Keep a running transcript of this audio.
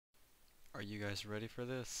Are you guys ready for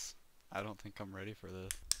this? I don't think I'm ready for this.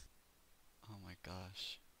 Oh my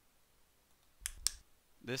gosh.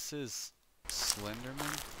 This is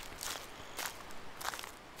Slenderman?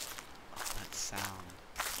 Oh, that sound.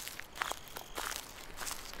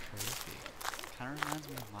 It's creepy. Kinda reminds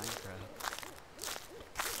me of Minecraft.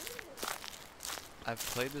 I've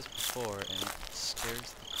played this before and it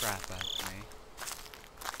scares the crap out of me.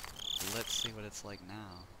 Let's see what it's like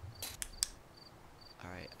now.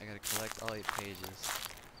 Alright, I gotta collect all 8 pages.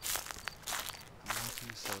 I'm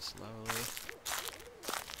walking so slowly.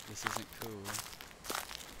 This isn't cool.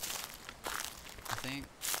 I think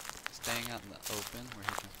staying out in the open where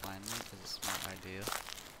he can find me is a smart idea.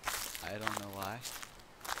 I don't know why.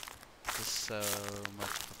 This is so much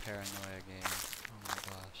of a paranoia game. Oh my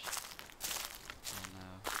gosh. Oh no.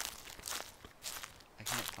 I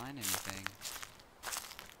can't find anything.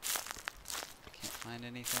 I can't find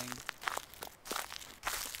anything.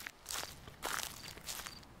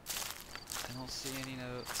 I don't see any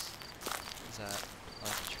notes. What is that?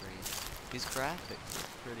 Like a tree. These graphics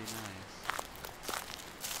look pretty nice.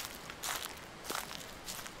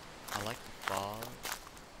 I like the fog.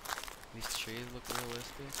 These trees look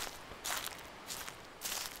realistic.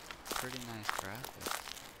 Pretty nice graphics.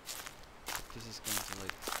 This is going to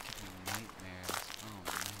like give me nightmares. Oh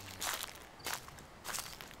man.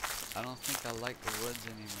 I don't think I like the woods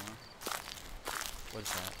anymore. What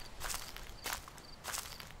is that?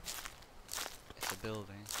 It's a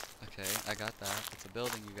building. Okay, I got that. It's a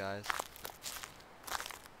building, you guys.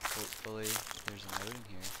 Hopefully there's a note in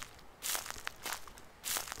here.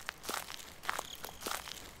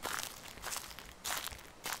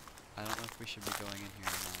 I don't know if we should be going in here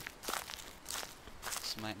or not.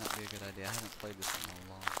 This might not be a good idea. I haven't played this in a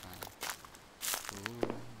long time. Ooh,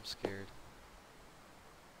 I'm scared.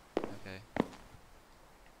 Okay.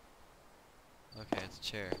 Okay, it's a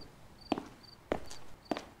chair.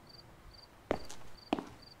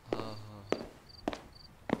 Oh.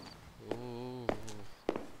 Ooh.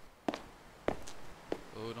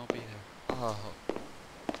 Oh, don't be there. Oh.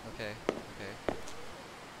 Okay, okay.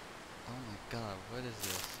 Oh my god, what is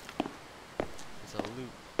this? It's a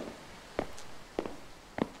loop.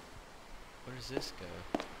 Where does this go?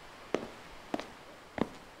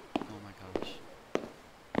 Oh my gosh.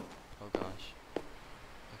 Oh gosh.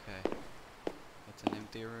 Okay. It's an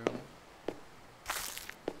empty room.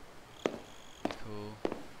 Be cool.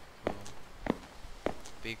 Cool.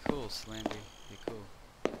 Be cool, Slendy. Be cool.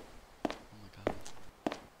 Oh my god.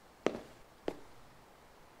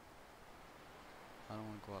 I don't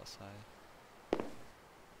want to go outside.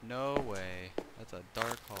 No way. That's a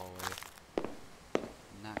dark hallway.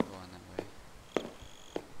 Not going that way.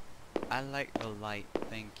 I like the light,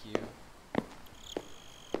 thank you.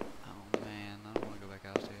 Oh man, I don't want to go back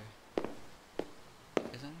out there.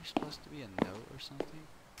 Isn't there supposed to be a note or something?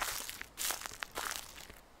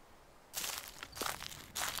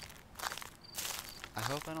 I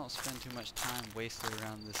hope I don't spend too much time wasted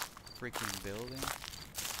around this freaking building.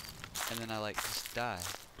 And then I like just die.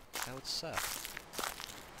 That would suck.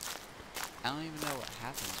 I don't even know what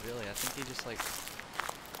happens really. I think he just like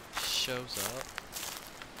shows up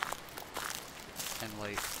and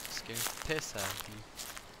like scares the piss out of me.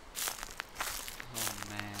 Oh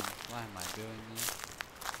man, why am I doing this?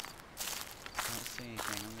 I don't see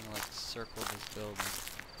anything. I'm gonna like circle this building.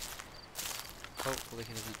 Hopefully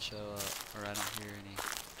he doesn't show up or I don't hear any.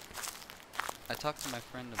 I talked to my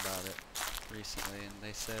friend about it recently and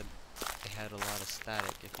they said they had a lot of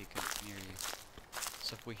static if he couldn't hear you.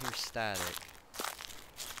 So if we hear static,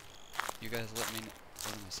 you guys let me know.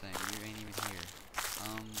 What am I saying? You ain't even here.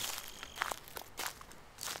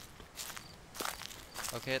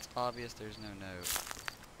 Okay, it's obvious there's no note.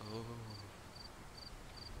 Oh.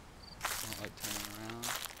 I don't like turning around.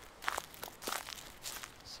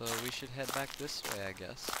 So we should head back this way, I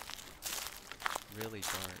guess. Really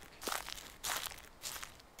dark.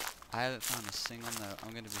 I haven't found a single note. I'm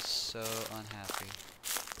gonna be so unhappy.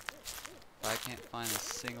 If I can't find a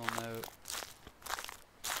single note.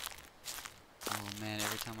 Oh man,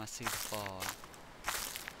 every time I see the fog,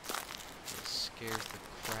 it scares the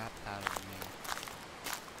crap out of me.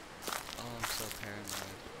 Oh, I'm so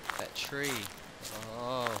paranoid. That tree.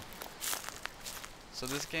 Oh. So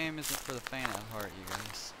this game isn't for the faint of heart, you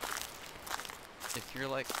guys. If you're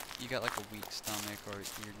like, you got like a weak stomach or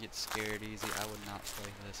you get scared easy, I would not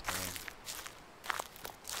play this game.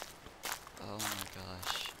 Oh my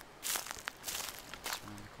gosh. It's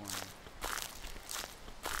around the corner.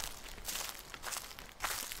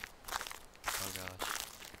 Oh gosh.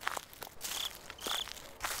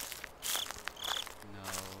 No.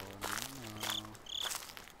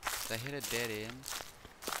 Did I hit a dead end?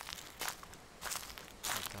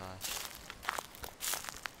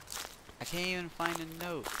 I can't even find a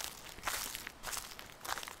note.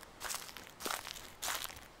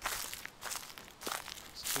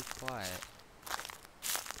 It's too quiet.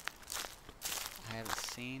 I haven't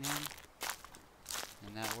seen him,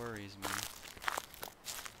 and that worries me.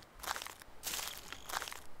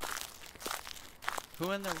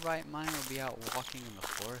 Who in their right mind would be out walking in the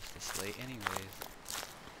forest this late anyways?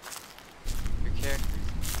 Your character's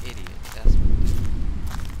an idiot, that's what it is.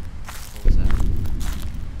 What was that?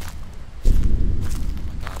 Oh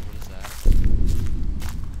my god, what is that?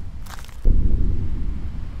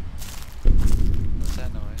 What's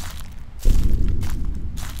that noise?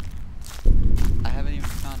 I haven't even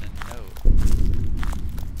found a note.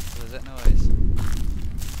 What is that noise?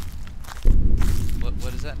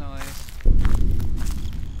 What is that noise?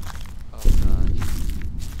 Oh gosh.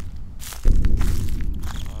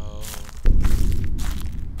 Oh.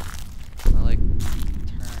 I like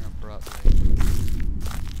turn abruptly. Is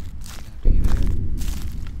he gonna be there?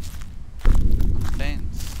 A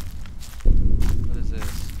fence. What is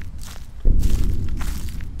this?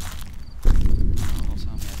 Oh,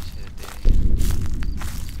 tell me I just hit a dead end.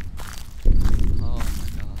 Oh my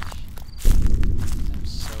gosh. I'm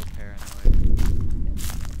so paranoid.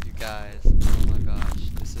 You guys, oh my gosh,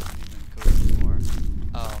 this isn't even cool anymore.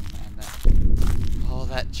 Oh man,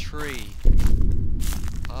 that tree.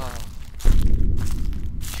 Oh,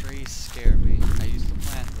 trees scare me. I used to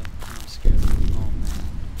plant them, and I'm scared of them. Oh man.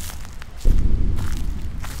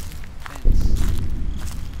 Fence.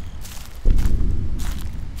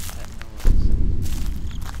 That noise.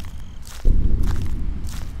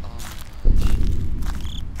 Oh my gosh.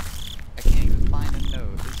 I can't even find a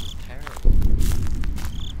note. This is terrible.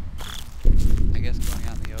 I guess going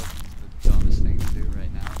out in the open is the dumbest thing to do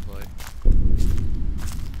right now, but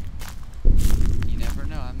you never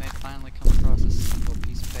know. I may finally come across a single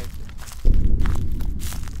piece of paper.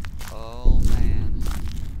 Oh man.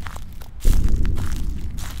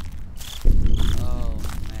 Oh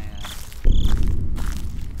man.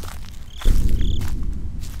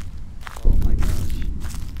 Oh my gosh.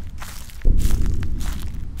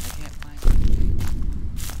 I can't find anything.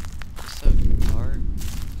 It's so dark,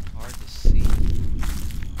 hard to see.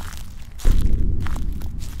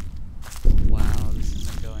 Wow, this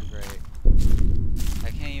isn't going great. I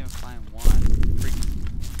can't even find one freaking...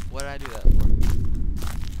 What did I do that for?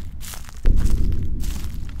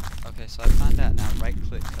 Okay, so I found out now right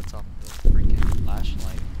click cuts off the freaking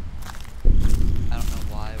flashlight. I don't know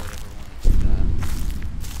why I would ever want to do that.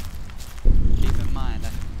 Keep in mind, I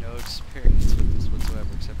have no experience with this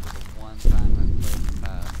whatsoever except for the one time I played in the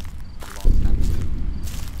past. A long time ago.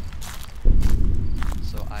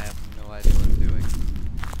 So I have no idea what I'm doing.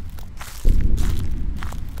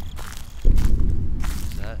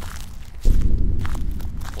 Is that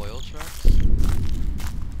oil trucks?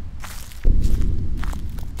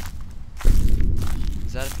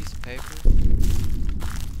 Is that a piece of paper?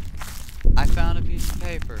 I found a piece of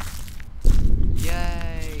paper.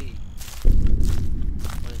 Yay!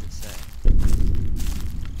 What does it say?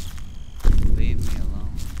 Leave me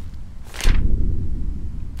alone.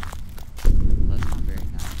 Well, that's not very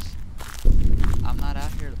nice. I'm not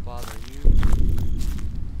out here to bother you.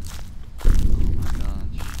 Oh my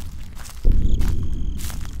gosh.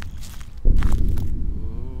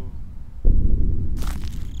 Ooh.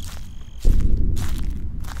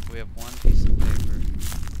 We have one piece of paper.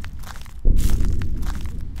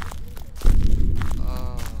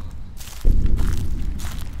 Oh.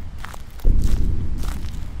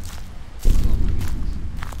 Oh my goodness.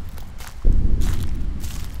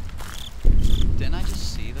 Didn't I just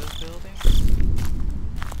see those buildings?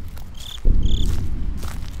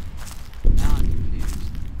 Now I'm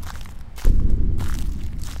confused.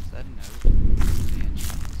 Is that a note? The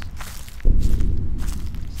entrance.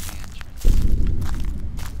 It's the entrance.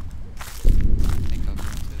 I think I'll go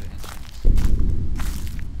into the entrance.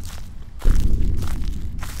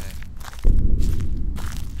 Okay.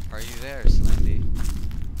 Are you there, Slendy?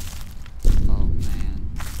 Oh man.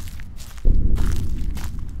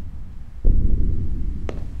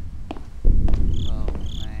 Oh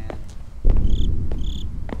man.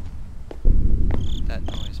 That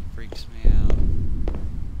noise freaks me out.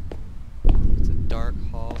 It's a dark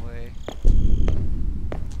hallway.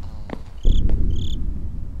 Oh.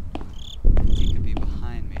 He could be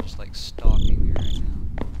behind me, just like stalking me right now.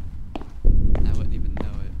 And I wouldn't even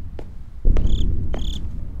know it.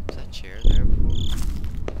 Was that chair there before?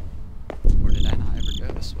 Or did I not ever go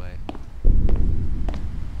this way?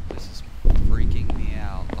 This is freaking me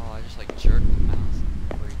out. Oh, I just like jerked the mouse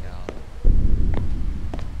and freak out.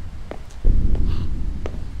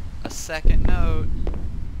 A second note.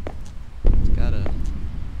 It's got a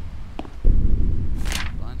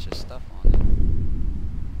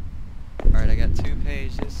I got 2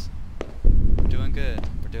 pages. We're doing good.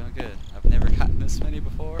 We're doing good. I've never gotten this many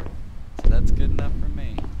before, so that's good enough for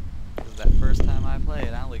me. Because that first time I played,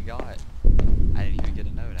 I only got... I didn't even get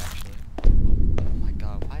a note, actually. Oh my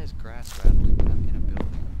god, why is grass rattling when I'm in a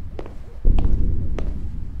building?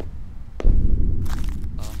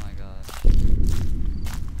 Oh my gosh.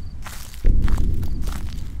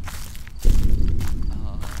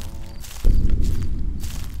 Oh.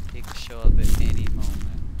 He could show up at any moment.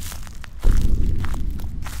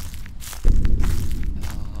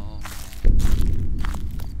 Oh man.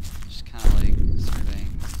 Just kind of like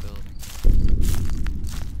surveying this building.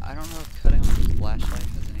 I don't know if cutting off the flashlight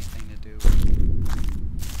has anything to do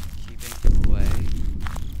with keeping him away.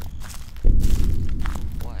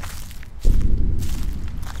 What?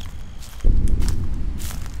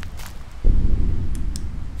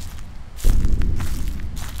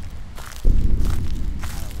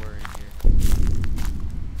 Kind of worried here.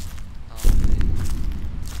 Oh man.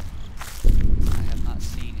 I have not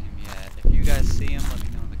seen him yet. If you guys see him, let me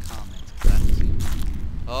know in the comments, because I haven't seen him.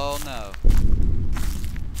 Oh no.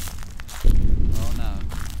 Oh no.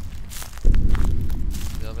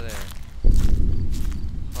 He's over there.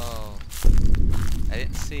 Oh. I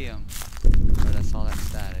didn't see him, but I saw that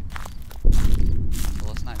static. So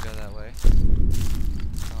let's not go that way.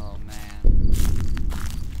 Oh man.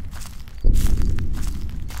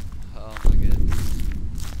 Oh my goodness.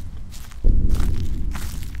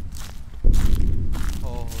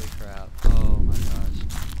 Holy crap. Oh my gosh.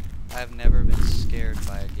 I've never been scared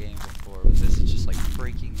by a game before, but this is just like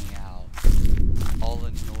freaking me out. All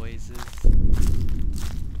the noises.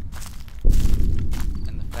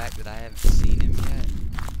 And the fact that I haven't seen him yet.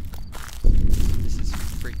 This is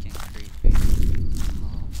freaking creepy.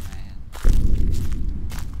 Oh man.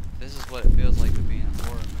 This is what it feels like to be in a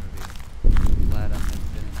horror movie. I'm glad I've never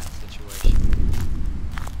been in that situation.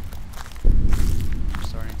 I'm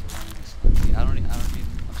starting to run into Slendy.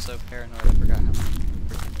 I'm so paranoid I forgot how many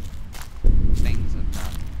freaking things I've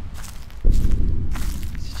got.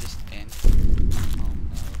 It's just in here. Oh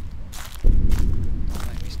no. Don't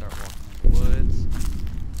make me start walking in the woods.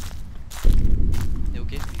 He'll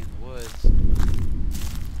get me in the woods.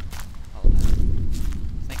 Oh no.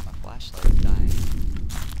 I think my flashlight is dying.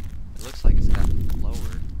 It looks like it's gotten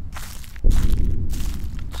lower.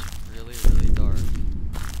 It's really, really dark.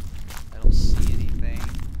 I don't see anything.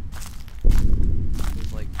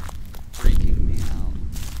 It's like freaking me out.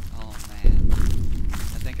 Oh man.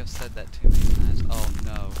 I think I've said that too many times. Oh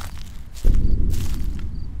no.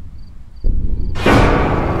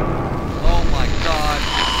 Oh my god.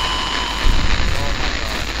 Oh my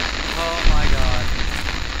god. Oh my god.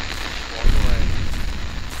 Walk away.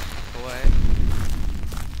 Walk away.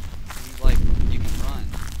 You can run.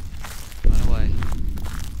 Run away.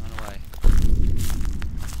 Run away.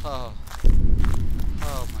 Oh.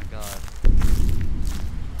 Oh my god.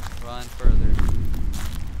 Run further.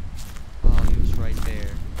 Oh, he was right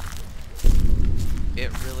there. It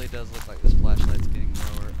really does look like this flashlight's getting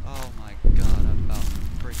lower. Oh my god, I'm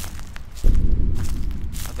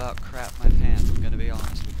about crap my pants, I'm gonna be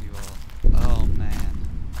honest with you all. Oh man.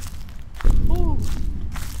 Woo.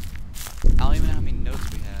 I don't even know how many notes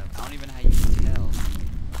we have. I don't even know how you can tell.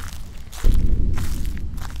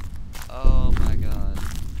 Oh my god.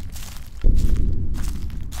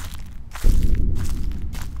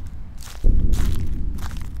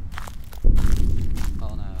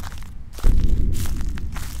 Oh no.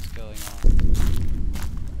 What's going on?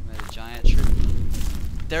 Made a giant tree.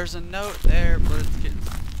 There's a note there, but it's getting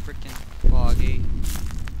freaking foggy.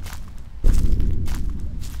 Can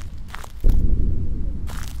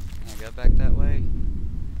I go back that way?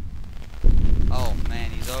 Oh man,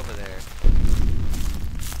 he's over there.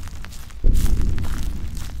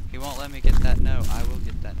 He won't let me get that note. I will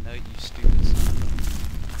get that note, you stupid son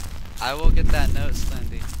of a... I will get that note,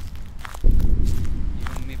 Slendy. You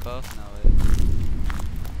and me both know it.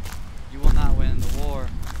 You will not win the war.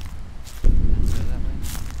 Can I go that way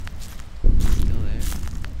now? It's still there.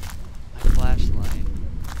 My flashlight.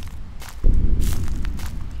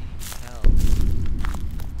 Can't even tell.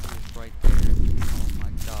 It was right there. Oh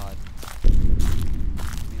my god.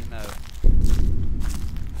 Give me the note.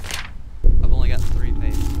 I've only got 3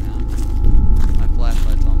 pages now. My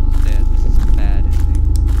flashlight's almost dead. This is a bad ending.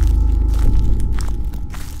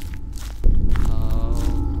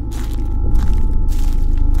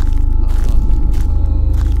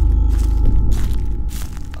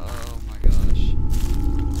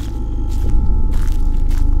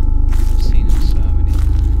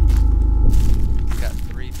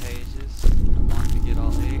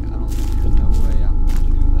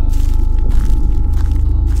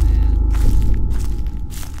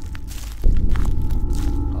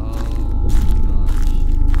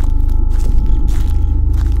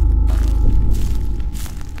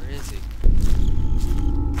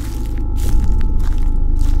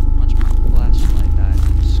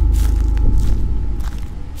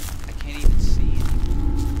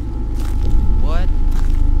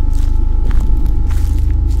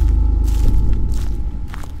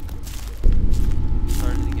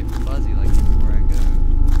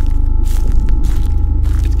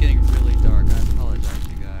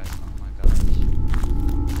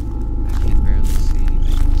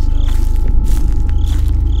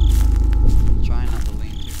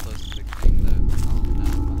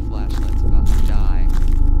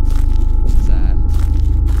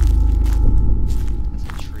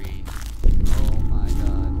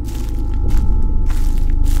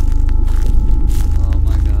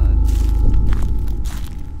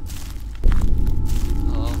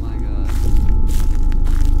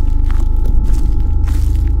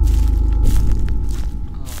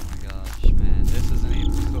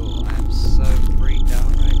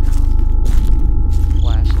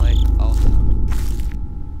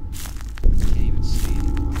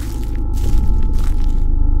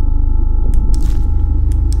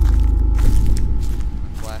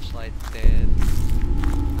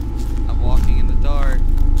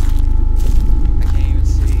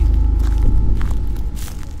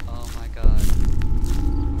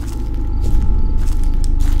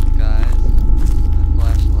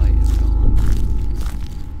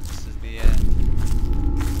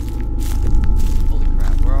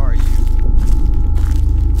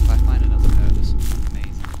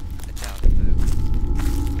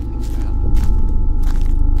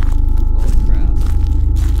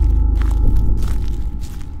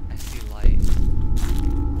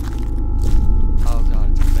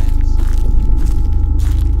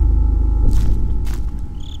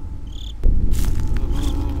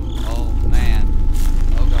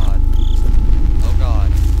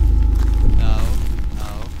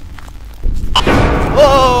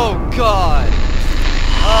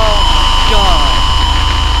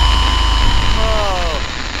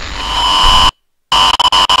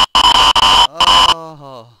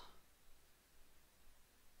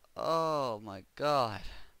 God.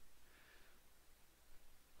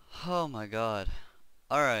 Oh my god.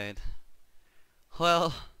 Alright.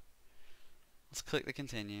 Well, let's click the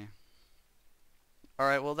continue.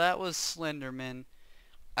 Alright, well that was Slenderman.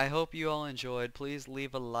 I hope you all enjoyed. Please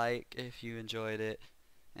leave a like if you enjoyed it.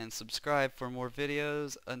 And subscribe for more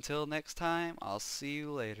videos. Until next time, I'll see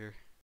you later.